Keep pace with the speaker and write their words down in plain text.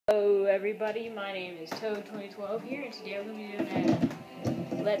everybody, my name is Toad2012 here, and today we're going to be doing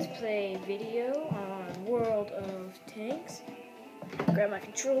a Let's Play video on World of Tanks. Grab my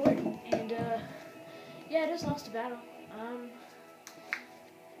controller, and yeah, I just lost a battle.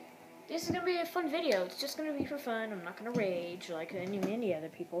 This is going to be a fun video. It's just going to be for fun. I'm not going to rage like any other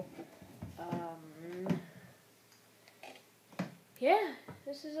people. Yeah,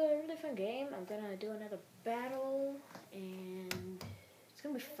 this is a really fun game. I'm going to do another battle, and it's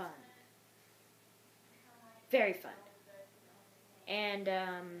going to be fun. Very fun. And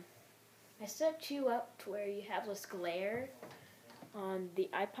I set you up to where you have less glare on the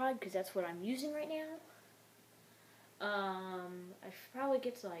iPod, because that's what I'm using right now. I should probably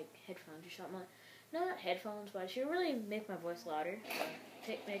get like headphones or something. No, not headphones, but I should really make my voice louder.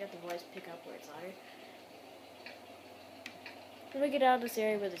 Make up the voice, pick up where it's louder. Let me get out of this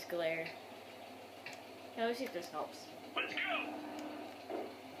area with this glare. Now let's see if this helps. Let's go!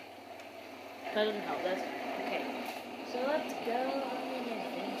 That doesn't help, that's okay. So let's go on an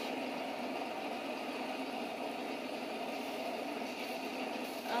adventure.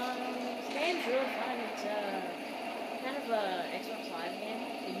 This game's real fun. It's kind of a Xbox Live game.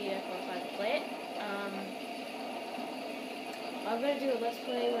 You need Xbox Live to play it. I'm gonna do a Let's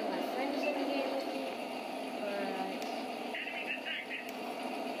Play when my friend is in the game with me.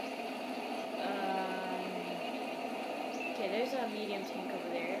 Okay, there's a medium tank over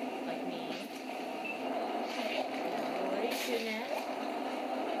there, like me. What are you shooting at?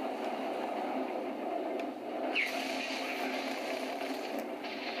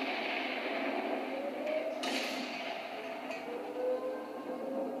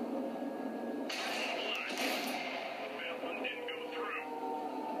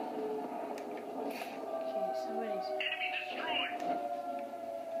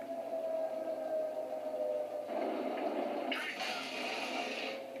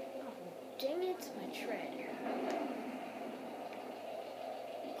 Dang it, my tread.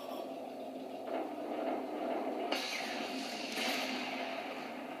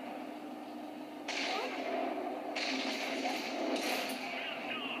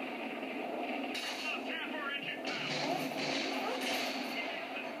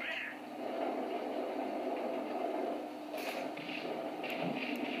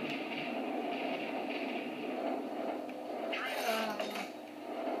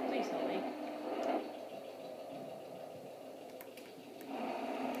 Please help me.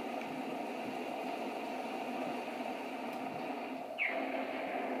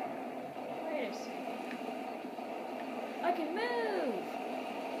 Wait a second. I can move!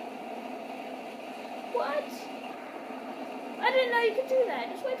 What? I didn't know you could do that.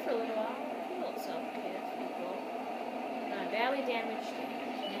 Just wait for a little while. A little self-care. That's pretty cool. Badly damaged.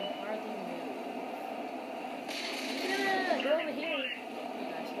 Can hardly move. I'm gonna go over here. Oh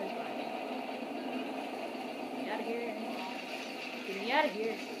gosh, where's mine? Get me out of here. Get me out of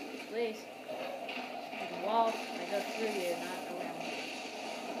here. Please. There's a wall. I go through here, not around here.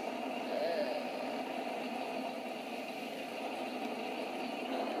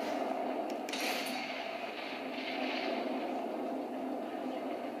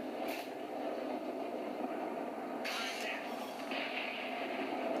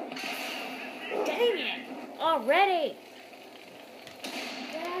 Dang it! Already! Gosh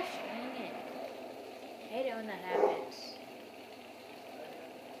dang it. I hate it when that happens.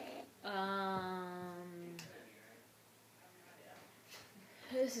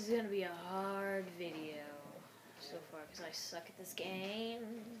 This is gonna be a hard video so far because I suck at this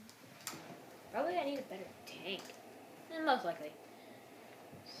game. Probably I need a better tank. Most likely.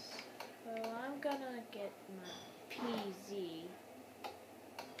 So I'm gonna get my PZ.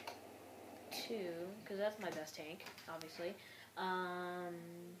 Because that's my best tank, obviously. Well,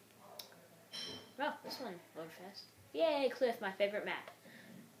 this one loaded fast. Yay, Cliff, my favorite map.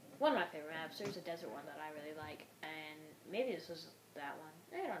 One of my favorite maps. There's a desert one that I really like, and maybe this was that one.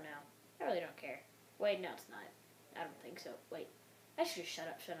 I don't know. I really don't care. Wait, no, it's not. I don't think so. Wait, I should just shut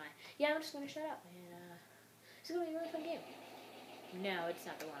up, shouldn't I? Yeah, I'm just gonna shut up, and it's gonna be a really fun game. No, it's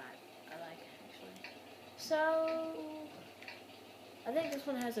not the one I like, actually. So I think this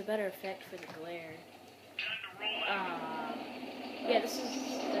one has a better effect for the glare. Yeah, this is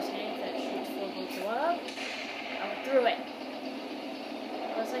the tank that shoots 4 volts above. I went through it.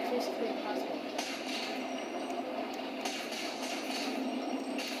 Well, it's like physically impossible.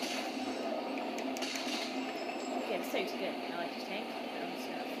 Okay, this tank's good. I like this tank. I'm just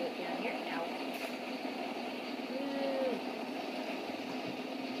gonna float down here. Ow.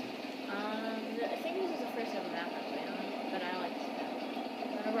 I think this is the first ever map I played on, but I like this map.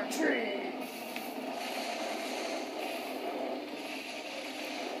 None of our trees.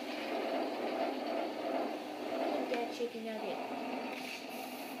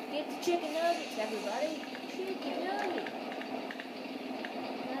 Chicken nuggets, everybody. Chicken nuggets.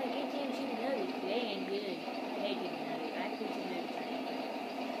 Gotta get them chicken nuggets. They ain't good. I hate chicken nuggets. Actually, chicken nuggets are ain't good.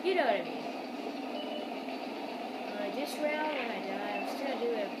 You know what I mean. This round, when I die, I'm just gonna do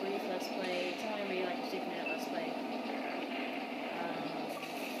a brief let's play. It's only gonna be like a 6-minute let's play.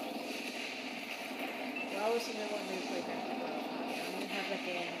 Well, listen, I want me to play Grand Theft Auto 5. I'm gonna have like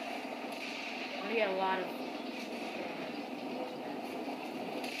I'm gonna get a lot of.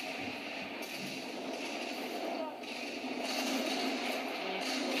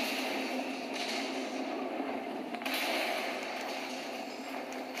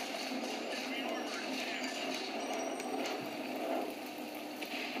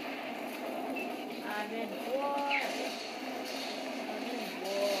 I'm in war.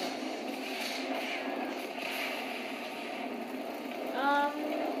 I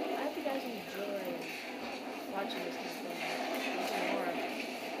hope you guys enjoy watching this kind of thing. Some more.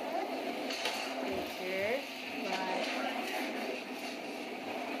 Take care. Bye.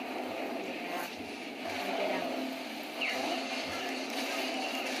 Yeah. Let me get out.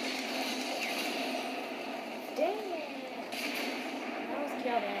 Dang it! I was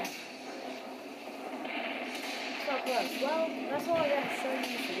killed in. So close. Well, that's all I got to show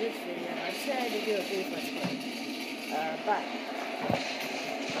you for this video. I decided to do a brief let's play. Bye.